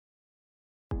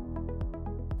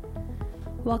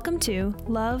Welcome to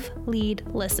Love, Lead,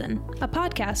 Listen, a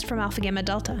podcast from Alpha Gamma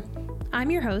Delta. I'm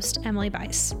your host, Emily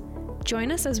Bice.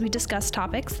 Join us as we discuss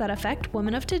topics that affect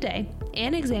women of today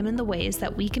and examine the ways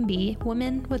that we can be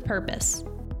women with purpose.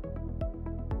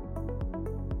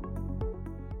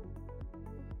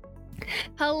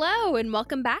 Hello, and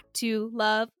welcome back to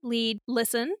Love, Lead,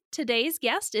 Listen. Today's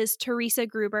guest is Teresa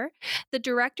Gruber, the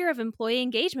Director of Employee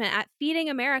Engagement at Feeding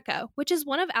America, which is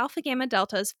one of Alpha Gamma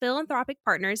Delta's philanthropic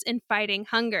partners in fighting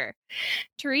hunger.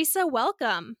 Teresa,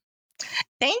 welcome.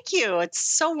 Thank you. It's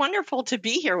so wonderful to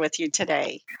be here with you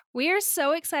today. We are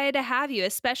so excited to have you,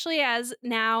 especially as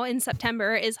now in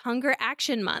September is Hunger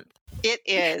Action Month. It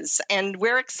is, and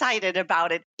we're excited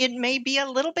about it. It may be a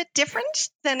little bit different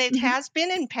than it has been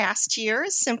in past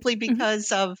years, simply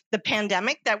because of the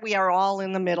pandemic that we are all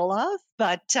in the middle of,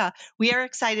 but we are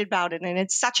excited about it, and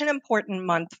it's such an important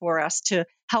month for us to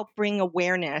help bring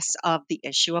awareness of the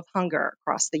issue of hunger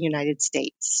across the United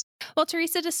States. Well,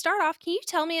 Teresa, to start off, can you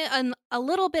tell me a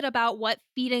little bit about what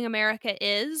Feeding America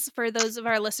is for those of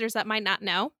our listeners that might not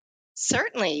know?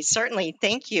 Certainly.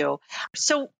 Thank you.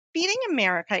 So, Feeding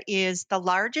America is the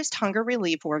largest hunger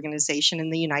relief organization in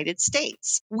the United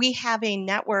States. We have a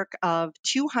network of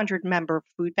 200 member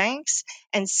food banks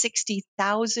and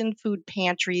 60,000 food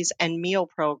pantries and meal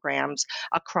programs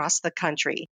across the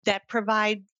country that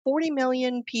provide 40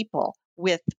 million people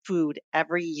with food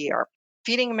every year.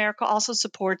 Feeding America also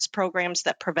supports programs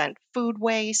that prevent food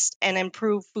waste and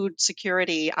improve food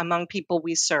security among people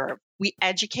we serve. We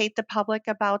educate the public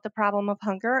about the problem of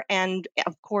hunger, and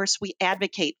of course, we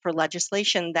advocate for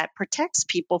legislation that protects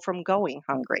people from going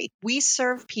hungry. We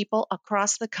serve people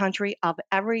across the country of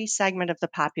every segment of the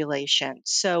population.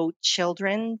 So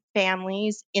children,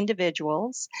 families,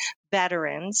 individuals,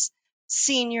 veterans,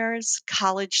 seniors,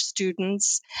 college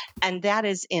students, and that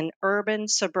is in urban,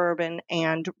 suburban,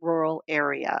 and rural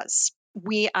areas.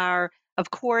 We are, of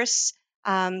course,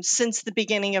 since the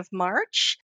beginning of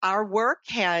March, our work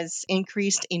has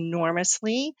increased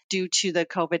enormously due to the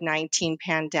COVID-19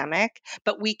 pandemic,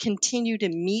 but we continue to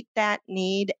meet that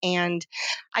need. And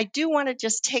I do want to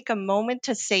just take a moment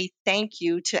to say thank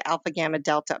you to Alpha Gamma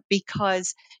Delta,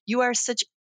 because you are such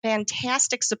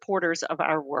fantastic supporters of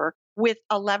our work, with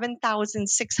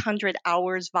 11,600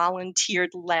 hours volunteered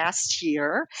last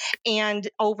year and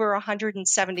over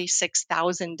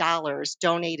 $176,000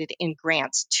 donated in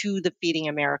grants to the Feeding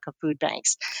America food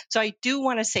banks. So I do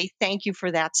want to say thank you for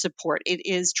that support. It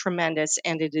is tremendous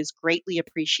and it is greatly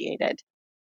appreciated.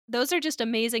 Those are just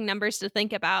amazing numbers to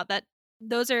think about.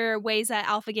 Those are ways that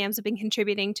Alpha Gams have been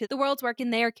contributing to the world's work in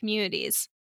their communities.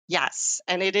 Yes,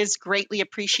 and it is greatly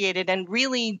appreciated and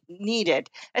really needed,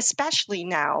 especially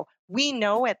now. We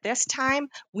know at this time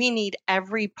we need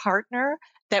every partner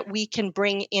that we can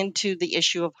bring into the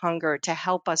issue of hunger to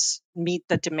help us meet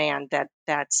the demand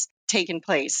that's taken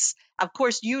place. Of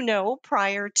course,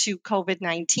 prior to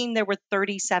COVID-19, there were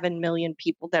 37 million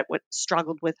people that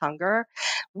struggled with hunger.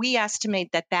 We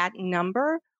estimate that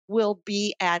number will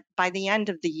be by the end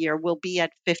of the year, will be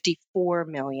at 54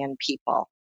 million people.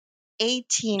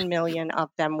 18 million of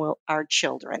them are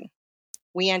children.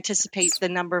 We anticipate the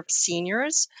number of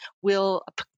seniors will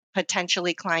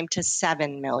potentially climb to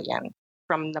 7 million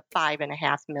from the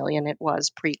 5.5 million it was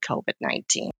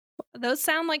pre-COVID-19. Those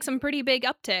sound like some pretty big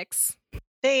upticks.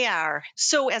 They are.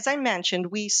 So as I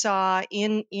mentioned, we saw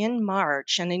in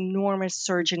March an enormous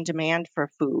surge in demand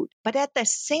for food. But at the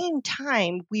same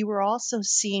time, we were also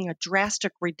seeing a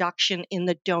drastic reduction in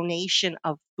the donation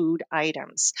of food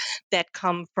items that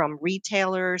come from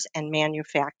retailers and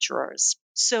manufacturers.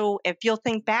 So if you'll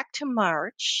think back to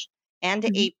March and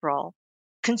April,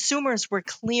 consumers were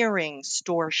clearing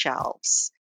store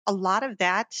shelves. A lot of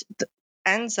that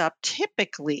ends up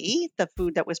the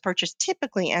food that was purchased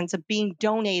typically ends up being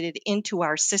donated into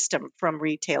our system from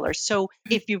retailers. So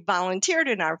if you volunteered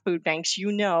in our food banks,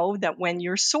 you know that when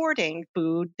you're sorting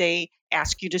food, they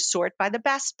ask you to sort by the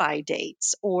best by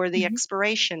dates or the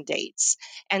expiration dates.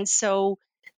 And so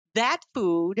that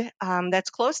food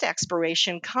that's close to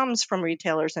expiration comes from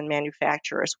retailers and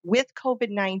manufacturers. With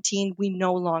COVID-19, we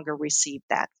no longer receive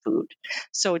that food.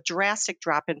 So a drastic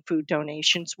drop in food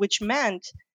donations, which meant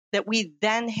that we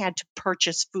then had to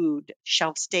purchase food,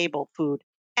 shelf-stable food.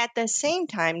 At the same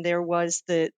time, there was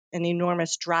an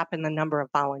enormous drop in the number of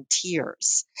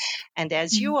volunteers. And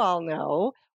as you all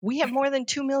know, we have more than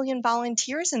 2 million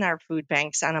volunteers in our food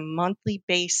banks on a monthly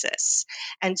basis.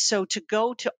 And so to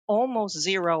go to almost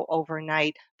zero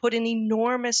overnight put an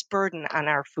enormous burden on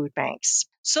our food banks.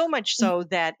 So much so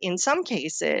that in some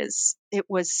cases, it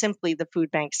was simply the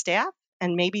food bank staff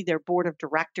and maybe their board of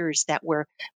directors that were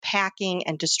packing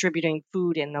and distributing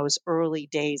food in those early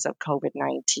days of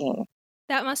COVID-19.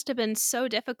 That must have been so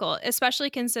difficult, especially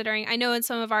considering I know in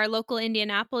some of our local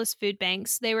Indianapolis food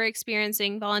banks, they were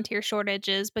experiencing volunteer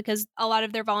shortages because a lot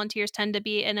of their volunteers tend to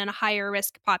be in a higher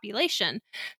risk population.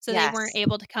 So they weren't Yes.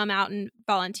 able to come out and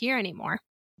volunteer anymore.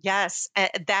 Yes,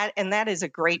 that is a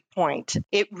great point.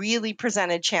 It really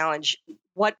presented challenge.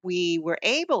 What we were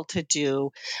able to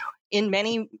do in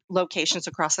many locations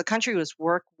across the country was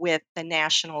work with the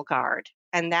National Guard.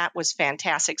 And that was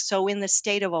fantastic. So, in the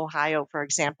state of Ohio, for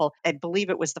example, I believe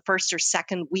it was the first or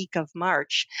second week of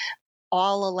March,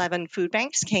 all 11 food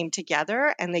banks came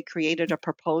together and they created a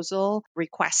proposal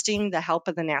requesting the help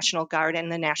of the National Guard. And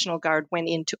the National Guard went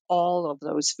into all of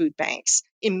those food banks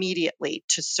immediately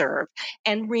to serve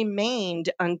and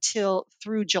remained until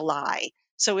through July.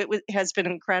 So has been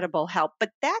incredible help,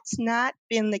 but that's not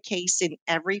been the case in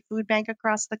every food bank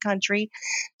across the country.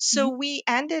 So Mhm. we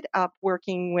ended up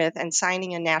working with and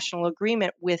signing a national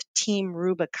agreement with Team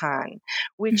Rubicon,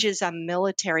 which is a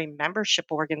military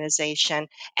membership organization,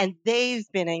 and they've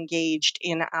been engaged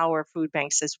in our food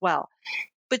banks as well.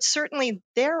 But certainly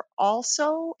they're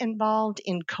also involved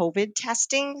in COVID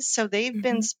testing. So they've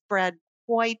been Mhm. spread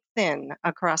quite thin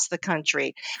across the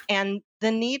country. And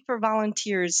the need for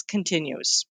volunteers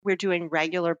continues. We're doing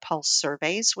regular pulse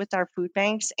surveys with our food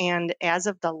banks. And as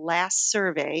of the last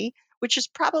survey, which is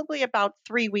probably about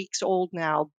 3 weeks old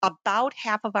now, about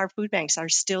half of our food banks are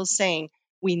still saying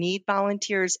we need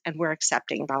volunteers and we're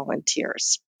accepting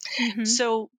volunteers. Mhm.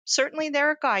 So, certainly there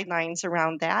are guidelines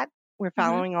around that. We're Mhm.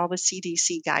 following all the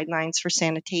CDC guidelines for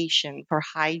sanitation, for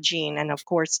hygiene, and of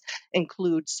course,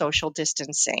 include social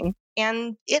distancing.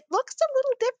 And it looks a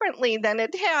little differently than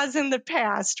it has in the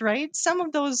past, right? Some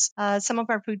of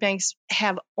our food banks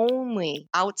have only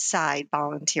outside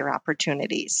volunteer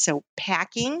opportunities. So,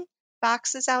 packing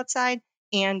boxes outside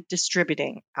and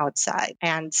distributing outside.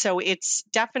 And so it's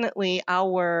definitely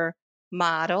our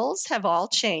models have all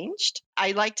changed.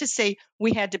 I like to say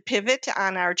we had to pivot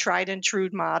on our tried and true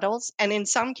models, and in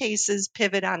some cases,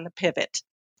 pivot on the pivot,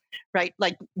 right?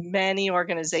 Like many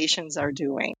organizations are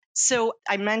doing. So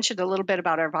I mentioned a little bit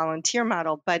about our volunteer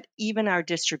model, but even our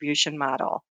distribution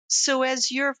model. So, as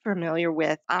you're familiar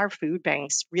with, our food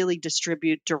banks really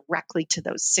distribute directly to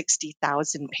those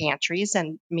 60,000 pantries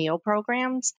and meal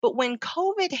programs. But when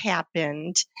COVID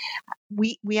happened,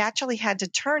 we actually had to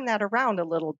turn that around a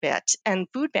little bit, and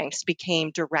food banks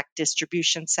became direct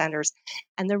distribution centers.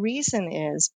 And the reason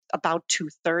is about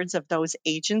two-thirds of those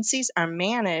agencies are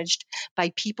managed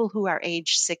by people who are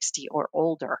age 60 or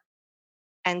older.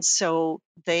 And so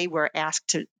they were asked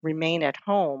to remain at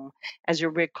home, as you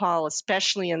recall,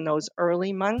 especially in those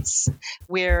early months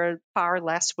where far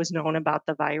less was known about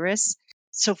the virus.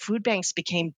 So food banks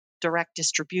became direct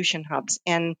distribution hubs.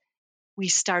 And we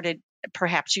started,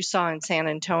 perhaps you saw in San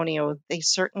Antonio, they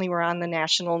certainly were on the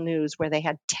national news where they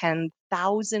had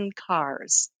 10,000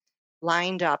 cars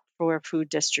lined up for food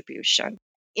distribution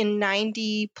in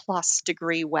 90 plus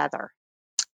degree weather.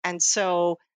 And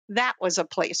so that was a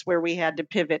place where we had to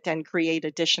pivot and create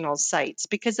additional sites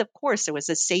because, of course, it was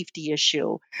a safety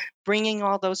issue, bringing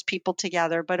all those people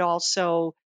together, but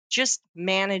also just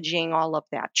managing all of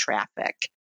that traffic.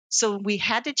 So we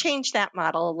had to change that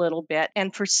model a little bit.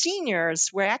 And for seniors,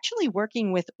 we're actually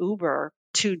working with Uber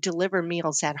to deliver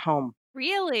meals at home.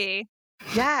 Really?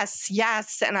 Yes,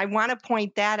 yes. And I want to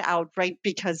point that out, right,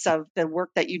 because of the work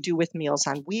that you do with Meals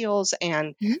on Wheels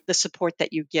and Mhm. the support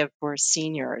that you give for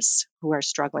seniors who are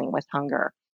struggling with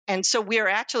hunger. And so we are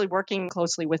actually working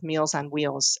closely with Meals on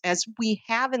Wheels as we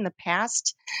have in the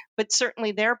past, but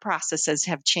certainly their processes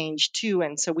have changed too.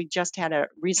 And so we just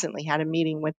recently had a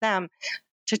meeting with them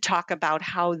to talk about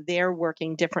how they're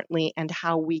working differently and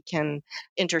how we can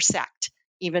intersect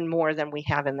even more than we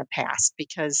have in the past.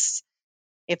 Because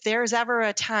if there's ever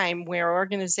a time where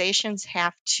organizations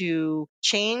have to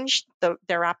change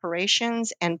their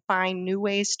operations and find new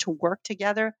ways to work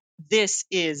together, this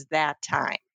is that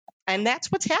time. And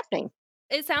that's what's happening.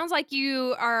 It sounds like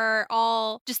you are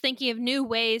all just thinking of new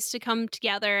ways to come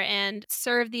together and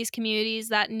serve these communities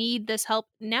that need this help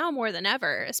now more than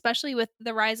ever, especially with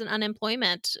the rise in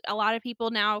unemployment. A lot of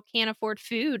people now can't afford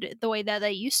food the way that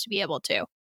they used to be able to.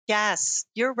 Yes,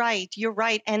 you're right. You're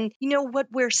right. And you know what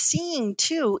we're seeing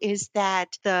too is that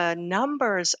the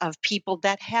numbers of people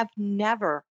that have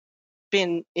never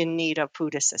been in need of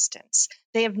food assistance.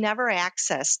 They have never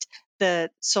accessed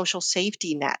the social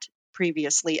safety net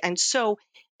previously. And so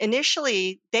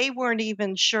initially, they weren't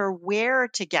even sure where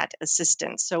to get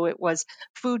assistance. So it was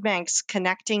food banks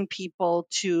connecting people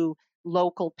to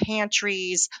local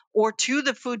pantries or to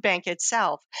the food bank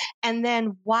itself. And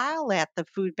then while at the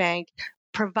food bank,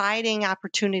 providing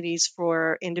opportunities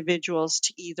for individuals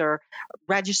to either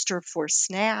register for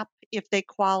SNAP if they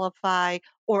qualify,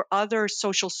 or other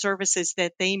social services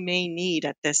that they may need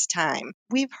at this time.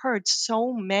 We've heard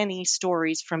so many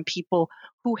stories from people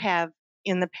who have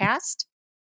in the past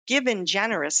given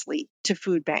generously to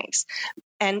food banks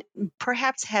and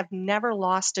perhaps have never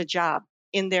lost a job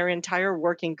in their entire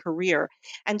working career.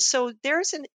 And so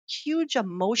there's a huge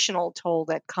emotional toll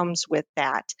that comes with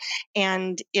that.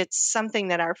 And it's something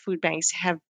that our food banks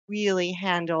have really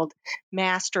handled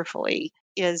masterfully,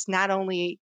 is not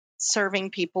only serving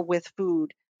people with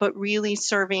food, but really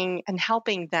serving and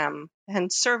helping them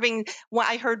and serving. Well,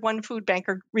 I heard one food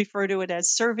banker refer to it as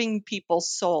serving people's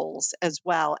souls as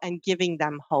well and giving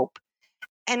them hope.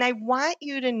 And I want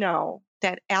you to know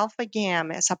that Alpha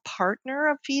Gam, as a partner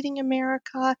of Feeding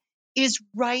America, is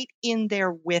right in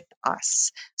there with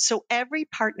us. So every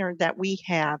partner that we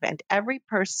have and every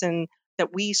person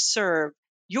that we serve,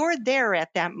 you're there at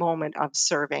that moment of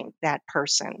serving that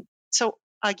person. So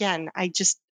again, I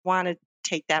just want to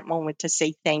take that moment to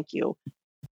say thank you.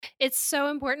 It's so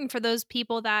important for those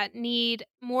people that need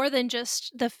more than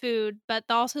just the food, but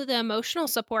also the emotional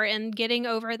support and getting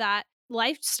over that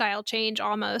lifestyle change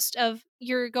almost of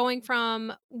you're going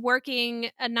from working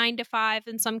a 9 to 5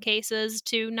 in some cases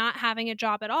to not having a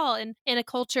job at all. And in a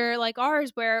culture like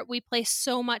ours where we place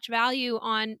so much value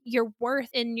on your worth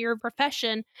in your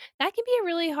profession, that can be a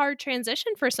really hard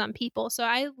transition for some people. So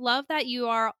I love that you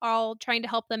are all trying to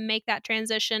help them make that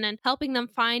transition and helping them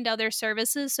find other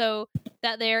services so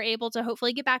that they're able to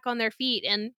hopefully get back on their feet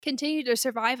and continue to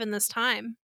survive in this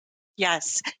time.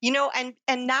 Yes.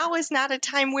 And now is not a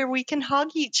time where we can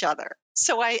hug each other.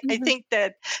 So I Mhm. think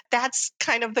that that's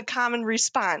kind of the common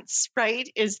response, right?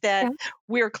 Is that Yeah.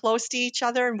 we're close to each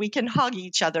other and we can hug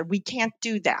each other. We can't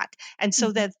do that. And so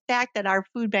Mhm. the fact that our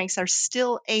food banks are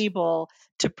still able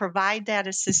to provide that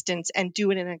assistance and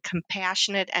do it in a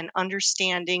compassionate and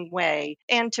understanding way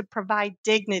and to provide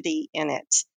dignity in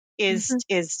it Mhm.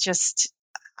 is just,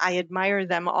 I admire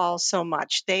them all so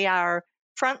much. They are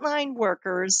frontline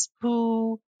workers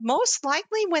who most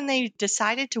likely, when they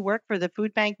decided to work for the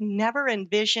food bank, never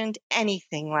envisioned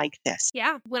anything like this.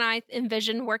 Yeah, when I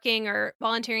envision working or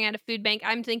volunteering at a food bank,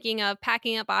 I'm thinking of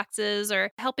packing up boxes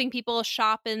or helping people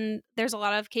shop. And there's a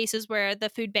lot of cases where the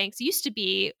food banks used to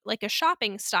be like a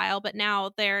shopping style, but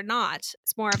now they're not.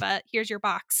 It's more of a here's your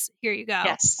box, here you go.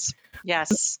 Yes,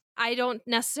 yes. I don't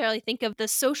necessarily think of the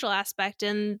social aspect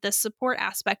and the support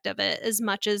aspect of it as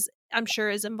much as I'm sure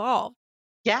is involved.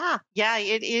 Yeah, yeah,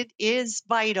 it is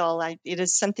vital. It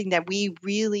is something that we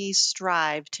really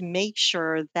strive to make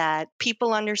sure that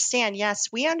people understand. Yes,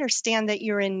 we understand that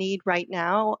you're in need right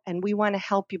now and we want to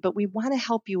help you, but we want to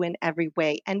help you in every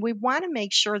way. And we want to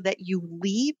make sure that you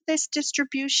leave this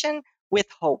distribution with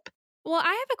hope. Well,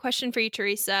 I have a question for you,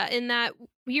 Teresa, in that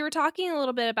we were talking a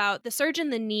little bit about the surge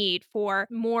in the need for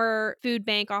more food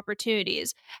bank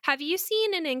opportunities. Have you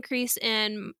seen an increase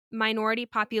in minority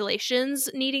populations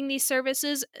needing these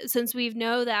services since we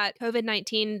know that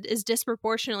COVID-19 is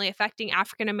disproportionately affecting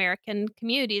African American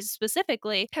communities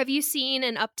specifically? Have you seen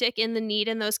an uptick in the need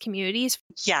in those communities?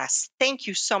 Yes, thank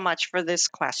you so much for this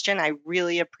question. I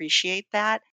really appreciate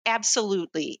that.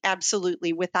 Absolutely,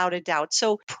 absolutely, without a doubt.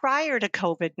 So prior to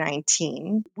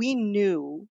COVID-19, we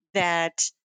knew that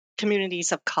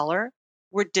communities of color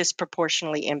were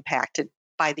disproportionately impacted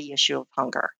by the issue of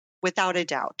hunger, without a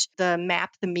doubt. The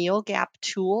Map the Meal Gap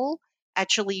tool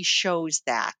actually shows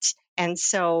that. And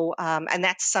so, and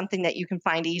that's something that you can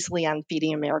find easily on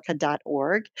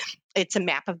feedingamerica.org. It's a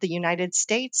map of the United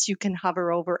States. You can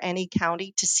hover over any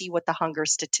county to see what the hunger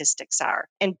statistics are.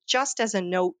 And just as a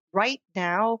note, right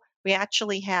now, we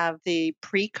actually have the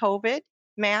pre COVID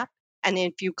map. And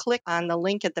if you click on the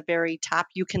link at the very top,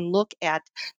 you can look at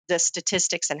the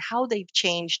statistics and how they've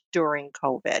changed during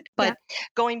COVID. Yeah. But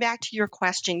going back to your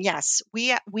question, yes,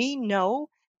 we know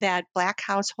that Black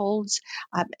households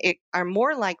are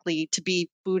more likely to be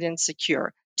food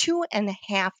insecure,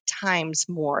 2.5 times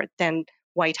more than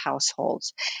white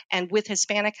households. And with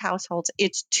Hispanic households,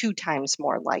 it's 2 times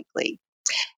more likely.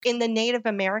 In the Native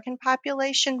American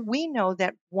population, we know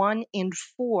that 1 in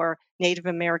 4 Native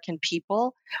American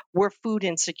people were food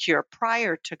insecure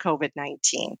prior to COVID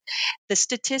 19. The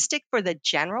statistic for the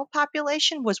general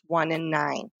population was 1 in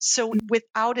 9. So,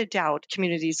 without a doubt,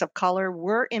 communities of color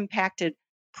were impacted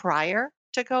prior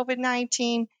to COVID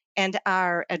 19 and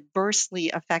are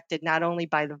adversely affected not only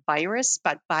by the virus,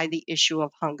 but by the issue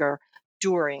of hunger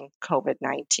during COVID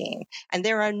 19. And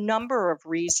there are a number of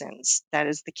reasons that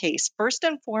is the case. First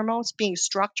and foremost, being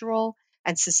structural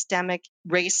and systemic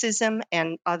racism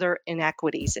and other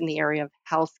inequities in the area of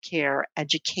healthcare,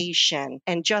 education,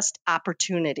 and just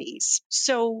opportunities.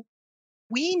 So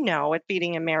We know at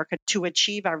Feeding America to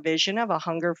achieve our vision of a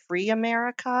hunger free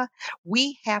America,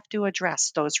 we have to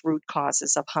address those root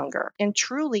causes of hunger and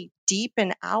truly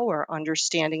deepen our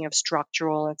understanding of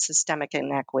structural and systemic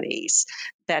inequities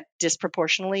that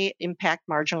disproportionately impact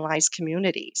marginalized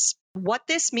communities. What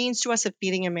this means to us at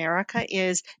Feeding America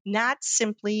is not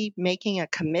simply making a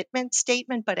commitment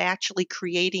statement, but actually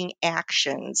creating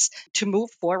actions to move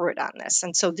forward on this.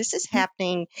 And so this is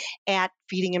happening at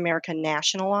Feeding America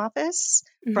National Office,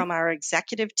 Mhm. from our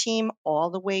executive team all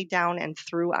the way down and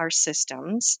through our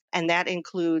systems. And that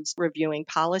includes reviewing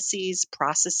policies,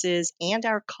 processes, and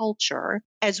our culture,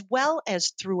 as well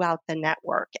as throughout the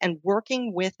network and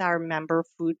working with our member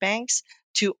food banks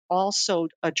to also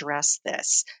address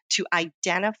this, to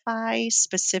identify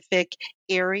specific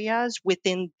areas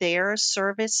within their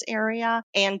service area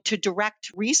and to direct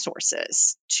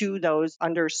resources to those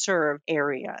underserved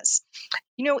areas.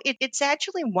 It's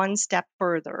actually one step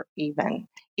further, even.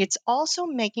 It's also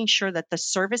making sure that the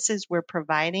services we're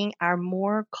providing are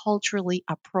more culturally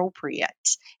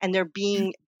appropriate and they're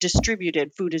being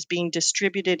distributed, food is being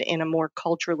distributed in a more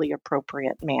culturally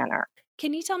appropriate manner.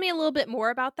 Can you tell me a little bit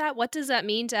more about that? What does that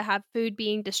mean to have food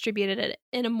being distributed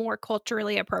in a more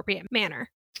culturally appropriate manner?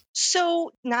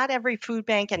 So not every food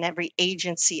bank and every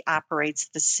agency operates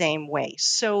the same way.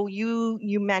 So you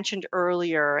mentioned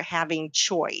earlier having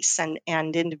choice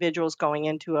and individuals going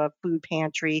into a food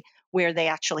pantry where they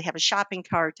actually have a shopping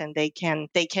cart and they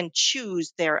can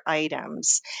choose their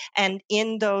items. And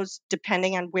in those,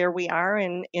 depending on where we are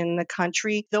in the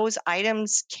country, those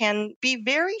items can be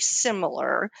very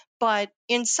similar, but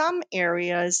in some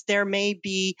areas there may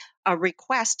be a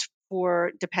request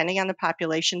for, depending on the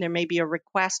population, there may be a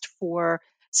request for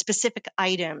specific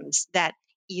items that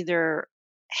either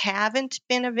haven't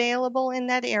been available in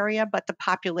that area, but the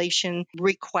population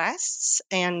requests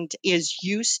and is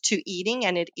used to eating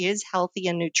and it is healthy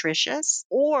and nutritious,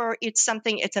 or it's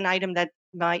an item that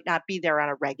might not be there on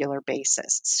a regular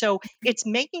basis. So it's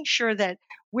making sure that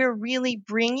we're really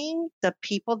bringing the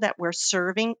people that we're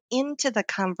serving into the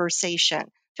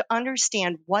conversation to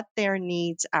understand what their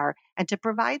needs are and to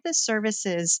provide the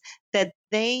services that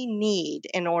they need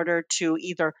in order to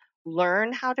either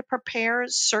learn how to prepare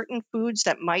certain foods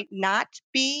that might not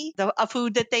be a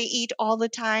food that they eat all the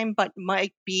time, but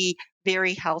might be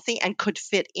very healthy and could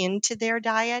fit into their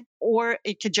diet, or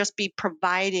it could just be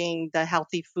providing the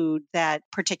healthy food that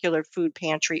particular food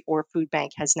pantry or food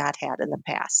bank has not had in the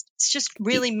past. It's just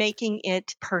really making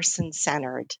it person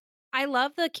centered. I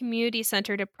love the community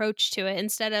centered approach to it.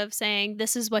 Instead of saying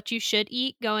this is what you should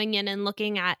eat, going in and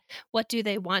looking at what do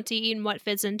they want to eat and what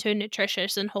fits into a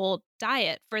nutritious and whole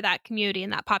diet for that community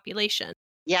and that population.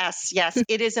 Yes, yes,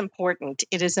 it is important.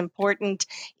 It is important.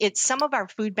 It's some of our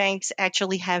food banks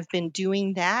actually have been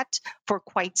doing that for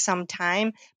quite some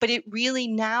time, but it really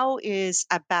now is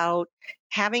about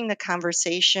having the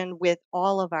conversation with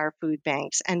all of our food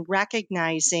banks and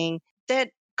recognizing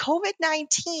that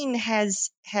COVID-19 has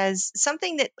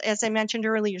something that, as I mentioned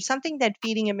earlier, something that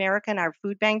Feeding America and our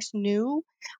food banks knew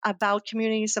about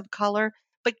communities of color,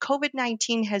 but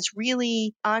COVID-19 has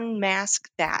really unmasked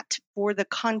that for the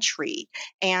country.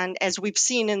 And as we've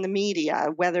seen in the media,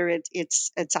 whether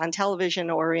it's on television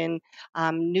or in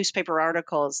newspaper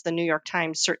articles, the New York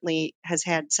Times certainly has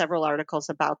had several articles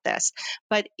about this.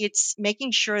 But it's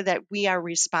making sure that we are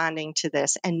responding to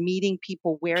this and meeting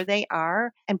people where they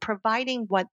are and providing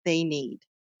what they need.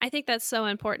 I think that's so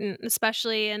important,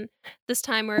 especially in this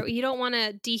time where you don't want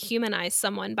to dehumanize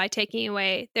someone by taking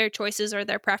away their choices or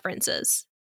their preferences.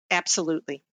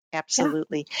 Absolutely. Yeah.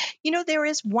 Absolutely. There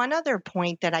is one other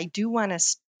point that I do want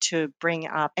us to bring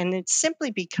up, and it's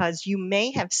simply because you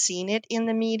may have seen it in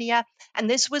the media, and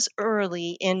this was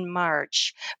early in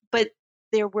March, but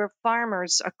there were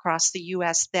farmers across the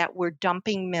US that were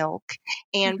dumping milk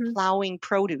and Mhm. plowing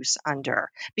produce under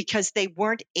because they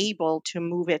weren't able to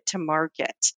move it to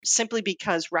market simply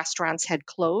because restaurants had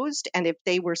closed. And if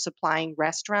they were supplying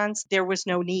restaurants, there was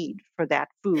no need for that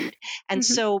food. And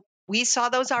Mhm. so we saw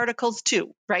those articles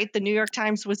too, right? The New York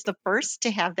Times was the first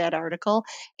to have that article.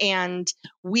 And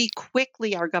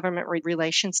our government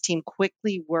relations team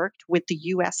quickly worked with the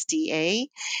USDA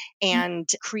and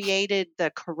created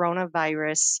the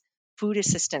Coronavirus Food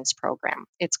Assistance Program.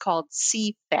 It's called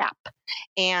CFAP. Mhm.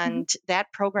 And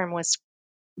that program was,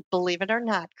 believe it or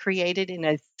not, created in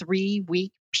a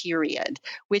 3-week period,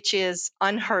 which is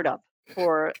unheard of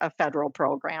for a federal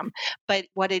program. But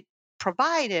what it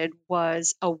provided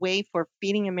was a way for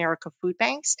Feeding America food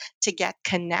banks to get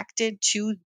connected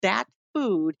to that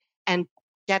food and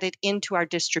get it into our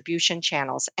distribution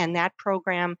channels. And that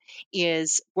program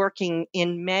is working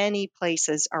in many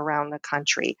places around the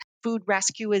country. food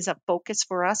rescue is a focus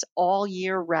for us all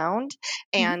year round.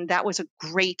 And that was a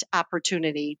great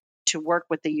opportunity to work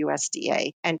with the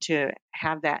USDA and to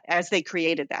have that as they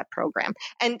created that program.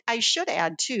 And I should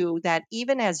add, too, that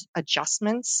even as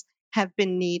adjustments have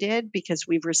been needed because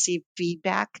we've received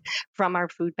feedback from our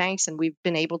food banks and we've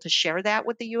been able to share that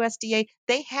with the USDA,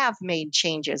 they have made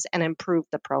changes and improved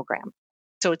the program.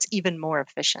 So it's even more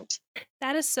efficient.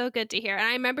 That is so good to hear. And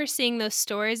I remember seeing those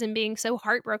stories and being so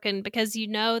heartbroken because you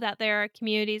know that there are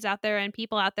communities out there and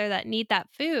people out there that need that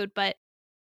food, but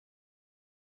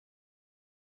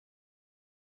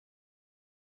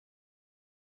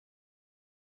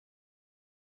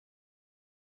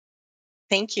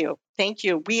Thank you. Thank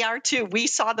you. We are too. We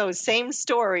saw those same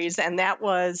stories, and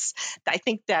I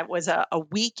think that was a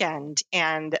weekend.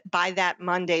 And by that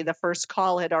Monday, the first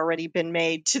call had already been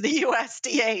made to the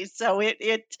USDA. So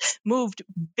it moved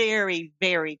very,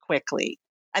 very quickly.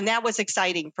 And that was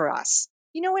exciting for us.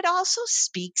 It also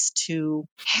speaks to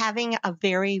having a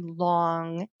very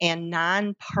long and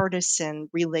nonpartisan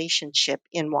relationship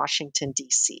in Washington,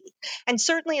 D.C. And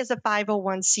certainly as a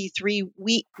 501c3,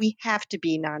 we have to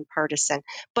be nonpartisan.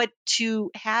 But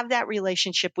to have that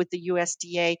relationship with the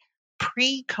USDA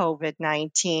pre COVID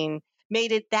 19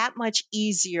 made it that much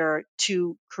easier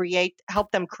to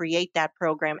help them create that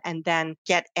program and then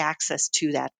get access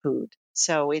to that food.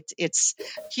 So it's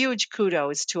huge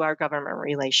kudos to our government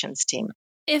relations team.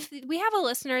 if we have a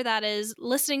listener that is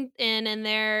listening in and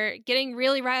they're getting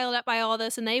really riled up by all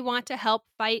this and they want to help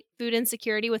fight food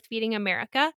insecurity with Feeding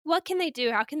America, what can they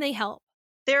do? How can they help?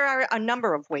 There are a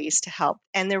number of ways to help,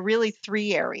 and there are really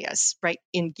 3 areas, right?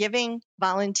 In giving,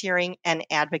 volunteering, and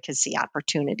advocacy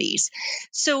opportunities.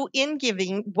 So, in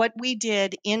giving, what we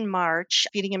did in March,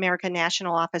 Feeding America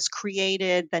National Office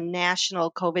created the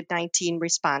National COVID-19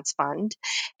 Response Fund,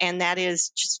 and that is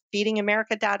just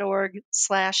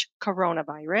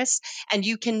feedingamerica.org/coronavirus. And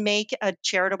you can make a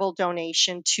charitable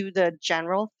donation to the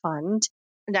general fund.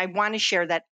 And I want to share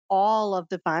that all of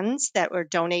the funds that were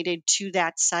donated to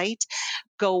that site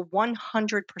go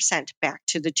 100% back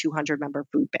to the 200 member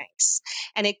food banks.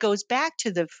 And it goes back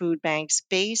to the food banks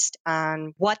based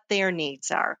on what their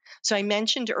needs are. So I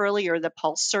mentioned earlier the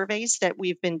pulse surveys that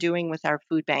we've been doing with our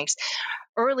food banks.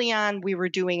 Early on, we were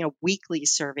doing a weekly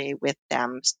survey with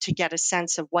them to get a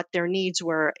sense of what their needs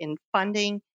were in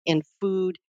funding, in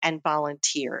food, and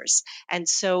volunteers. And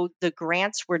so the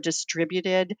grants were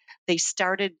distributed. They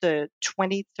started the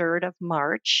 23rd of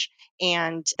March,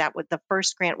 and the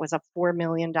first grant was a $4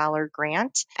 million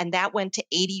grant, and that went to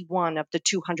 81 of the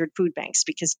 200 food banks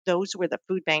because those were the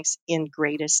food banks in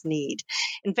greatest need.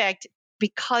 In fact,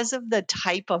 because of the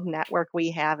type of network we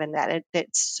have and that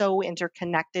it's so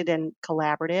interconnected and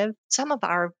collaborative, some of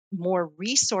our more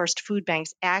resourced food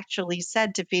banks actually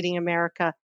said to Feeding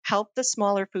America, help the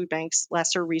smaller food banks,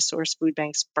 lesser resource food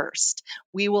banks first.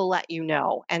 We will let you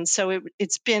know. And so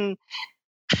it's been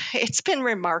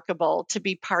remarkable to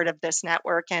be part of this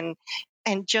network and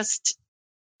just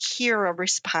hear a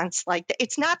response like that.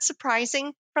 It's not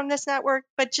surprising from this network,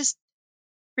 but just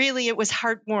really it was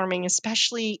heartwarming,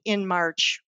 especially in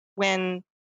March when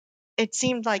it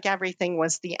seemed like everything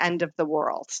was the end of the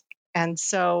world. And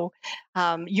so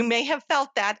you may have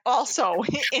felt that also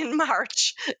in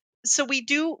March. So we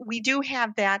do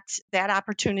have that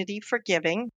opportunity for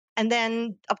giving. And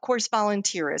then, of course,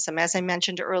 volunteerism. As I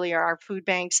mentioned earlier, our food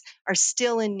banks are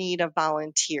still in need of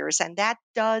volunteers, and that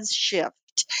does shift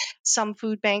some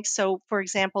food banks. So, for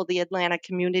example, the Atlanta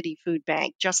Community Food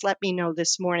Bank just let me know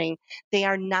this morning they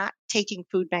are not taking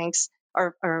food banks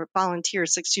or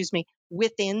volunteers,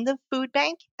 within the food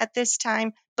bank at this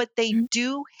time, but they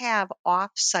do have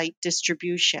off-site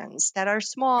distributions that are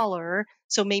smaller.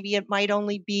 So maybe it might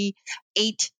only be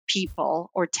 8 people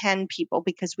or 10 people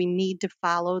because we need to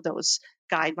follow those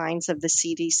guidelines of the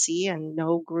CDC and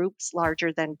no groups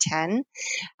larger than 10.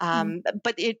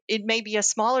 But it may be a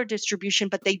smaller distribution,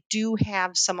 but they do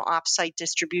have some offsite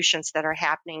distributions that are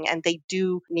happening, and they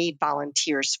do need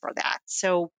volunteers for that.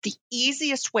 So the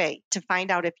easiest way to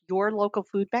find out if your local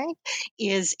food bank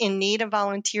is in need of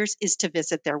volunteers is to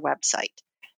visit their website.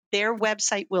 Their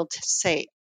website will say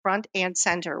front and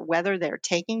center whether they're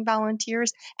taking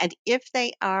volunteers and if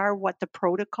they are, what the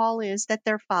protocol is that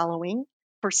they're following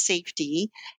for safety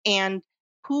and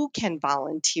who can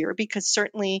volunteer, because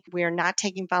certainly we're not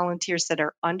taking volunteers that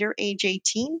are under age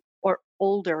 18 or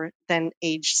older than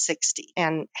age 60.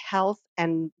 And health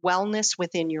and wellness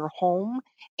within your home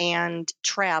and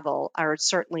travel are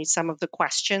certainly some of the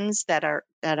questions that are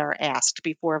asked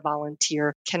before a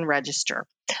volunteer can register.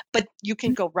 But you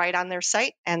can go right on their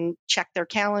site and check their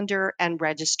calendar and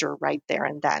register right there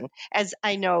and then. As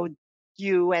I know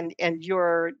you and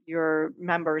your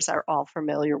members are all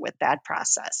familiar with that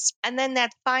process. And then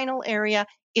that final area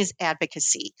is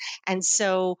advocacy. And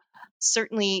so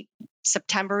certainly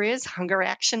September is Hunger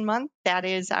Action Month. That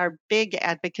is our big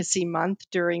advocacy month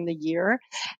during the year.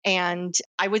 And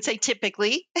I would say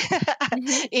typically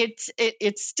Mhm.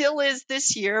 it still is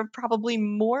this year, probably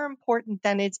more important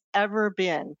than it's ever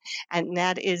been. And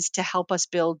that is to help us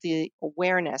build the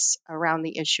awareness around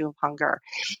the issue of hunger.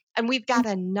 And we've got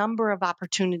a number of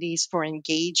opportunities for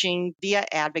engaging via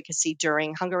advocacy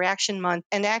during Hunger Action Month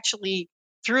and actually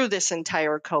through this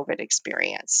entire COVID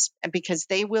experience. And because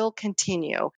they will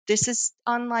continue, this is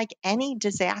unlike any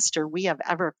disaster we have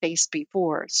ever faced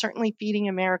before. Certainly, Feeding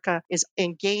America is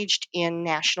engaged in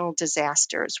national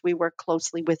disasters. We work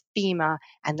closely with FEMA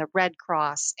and the Red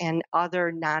Cross and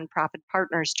other nonprofit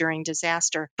partners during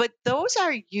disaster. But those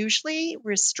are usually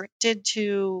restricted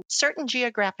to certain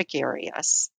geographic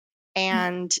areas.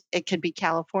 And it could be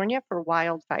California for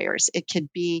wildfires, it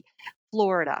could be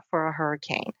Florida for a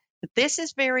hurricane. But this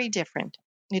is very different.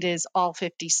 It is all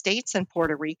 50 states and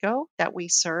Puerto Rico that we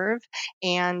serve,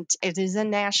 and it is a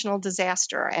national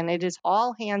disaster, and it is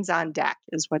all hands on deck,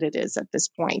 is what it is at this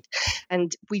point.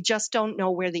 And we just don't know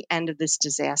where the end of this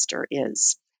disaster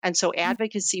is. And so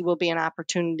advocacy will be an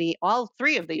opportunity. All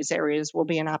three of these areas will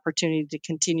be an opportunity to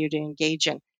continue to engage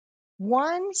in.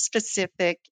 One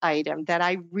specific item that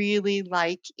I really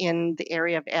like in the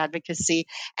area of advocacy,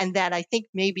 and that I think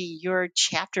maybe your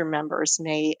chapter members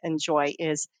may enjoy,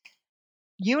 is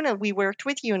we worked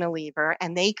with Unilever,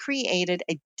 and they created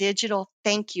a digital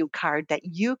thank you card that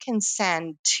you can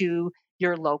send to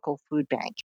your local food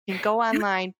bank. You can go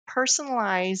online,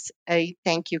 personalize a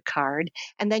thank you card,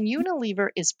 and then Unilever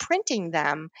is printing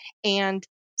them and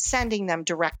sending them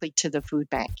directly to the food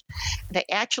bank. They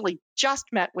actually just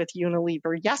met with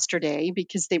Unilever yesterday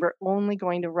because they were only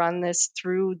going to run this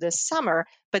through this summer,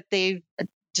 but they've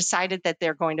decided that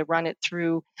they're going to run it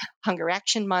through Hunger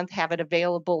Action Month, have it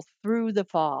available through the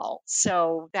fall.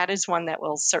 So that is one that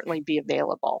will certainly be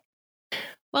available.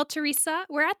 Well, Teresa,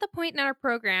 we're at the point in our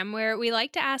program where we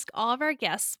like to ask all of our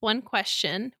guests one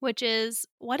question, which is,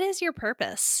 what is your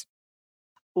purpose?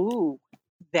 Ooh,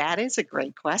 that is a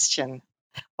great question.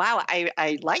 Wow,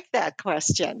 I like that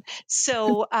question.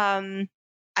 So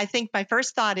I think my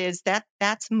first thought is that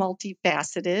that's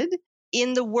multifaceted.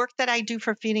 In the work that I do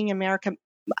for Feeding America,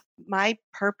 my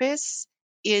purpose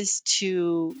is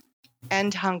to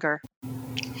end hunger.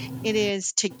 It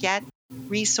is to get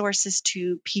resources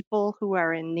to people who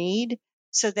are in need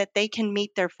so that they can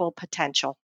meet their full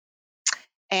potential.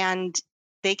 And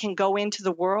they can go into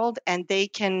the world and they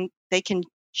can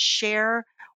share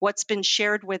what's been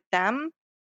shared with them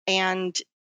and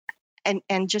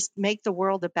just make the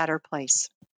world a better place.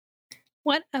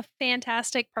 What a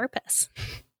fantastic purpose.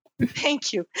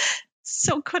 Thank you.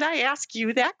 So could I ask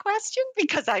you that question?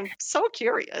 Because I'm so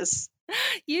curious.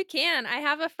 You can. I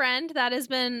have a friend that has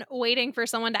been waiting for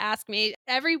someone to ask me.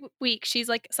 Every week, she's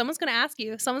like, someone's going to ask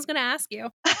you. Someone's going to ask you.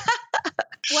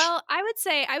 Well, I would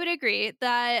say I would agree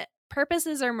that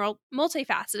purposes are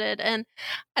multifaceted. And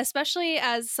especially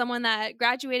as someone that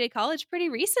graduated college pretty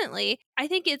recently, I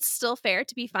think it's still fair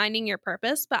to be finding your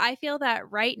purpose. But I feel that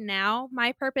right now,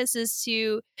 my purpose is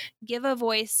to give a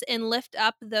voice and lift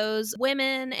up those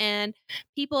women and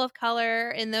people of color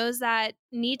and those that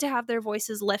need to have their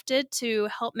voices lifted to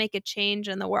help make a change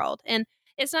in the world. And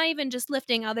it's not even just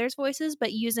lifting others' voices,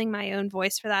 but using my own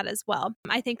voice for that as well.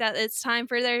 I think that it's time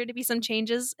for there to be some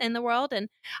changes in the world. And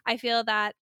I feel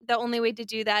that the only way to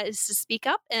do that is to speak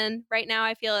up. And right now,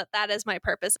 I feel that that is my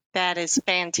purpose. That is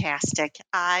fantastic.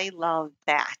 I love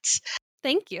that.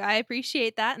 Thank you. I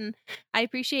appreciate that. And I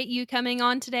appreciate you coming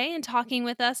on today and talking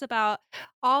with us about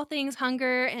all things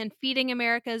hunger and Feeding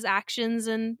America's actions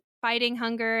and fighting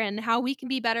hunger and how we can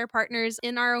be better partners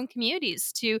in our own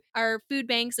communities to our food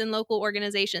banks and local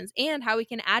organizations and how we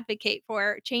can advocate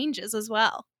for changes as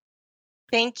well.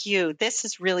 Thank you. This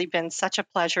has really been such a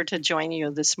pleasure to join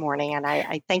you this morning. And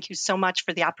I thank you so much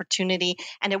for the opportunity.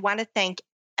 And I want to thank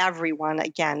everyone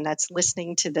again that's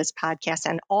listening to this podcast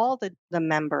and all the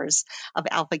members of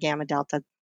Alpha Gamma Delta.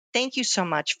 Thank you so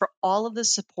much for all of the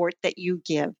support that you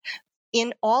give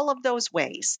in all of those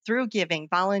ways, through giving,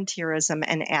 volunteerism,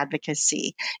 and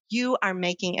advocacy. You are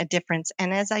making a difference.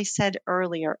 And as I said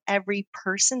earlier, every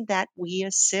person that we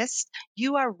assist,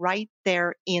 you are right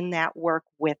there in that work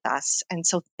with us. And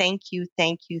so thank you,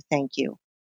 thank you, thank you.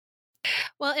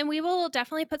 Well, and we will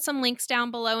definitely put some links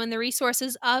down below in the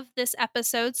resources of this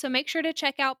episode. So make sure to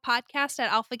check out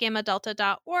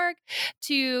podcast@alphagammadelta.org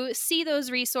to see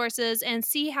those resources and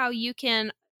see how you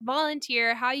can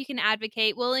volunteer, how you can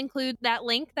advocate. We'll include that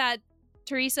link that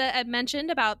Teresa had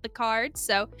mentioned about the cards,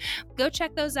 so go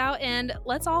check those out and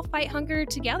let's all fight hunger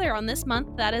together on this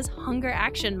month that is Hunger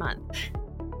Action Month.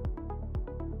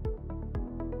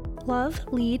 Love,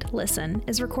 Lead, Listen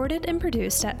is recorded and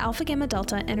produced at Alpha Gamma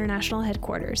Delta International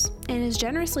Headquarters and is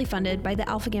generously funded by the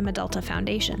Alpha Gamma Delta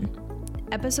Foundation.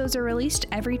 Episodes are released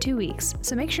every 2 weeks,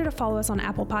 so make sure to follow us on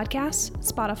Apple Podcasts,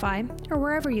 Spotify, or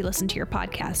wherever you listen to your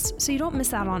podcasts so you don't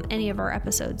miss out on any of our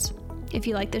episodes. If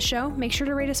you like this show, make sure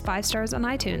to rate us 5 stars on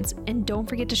iTunes and don't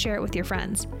forget to share it with your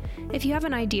friends. If you have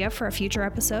an idea for a future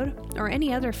episode or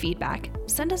any other feedback,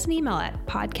 send us an email at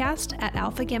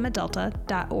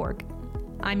podcast@alphagammadelta.org.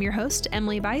 I'm your host,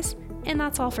 Emily Weiss, and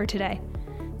that's all for today.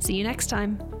 See you next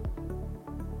time.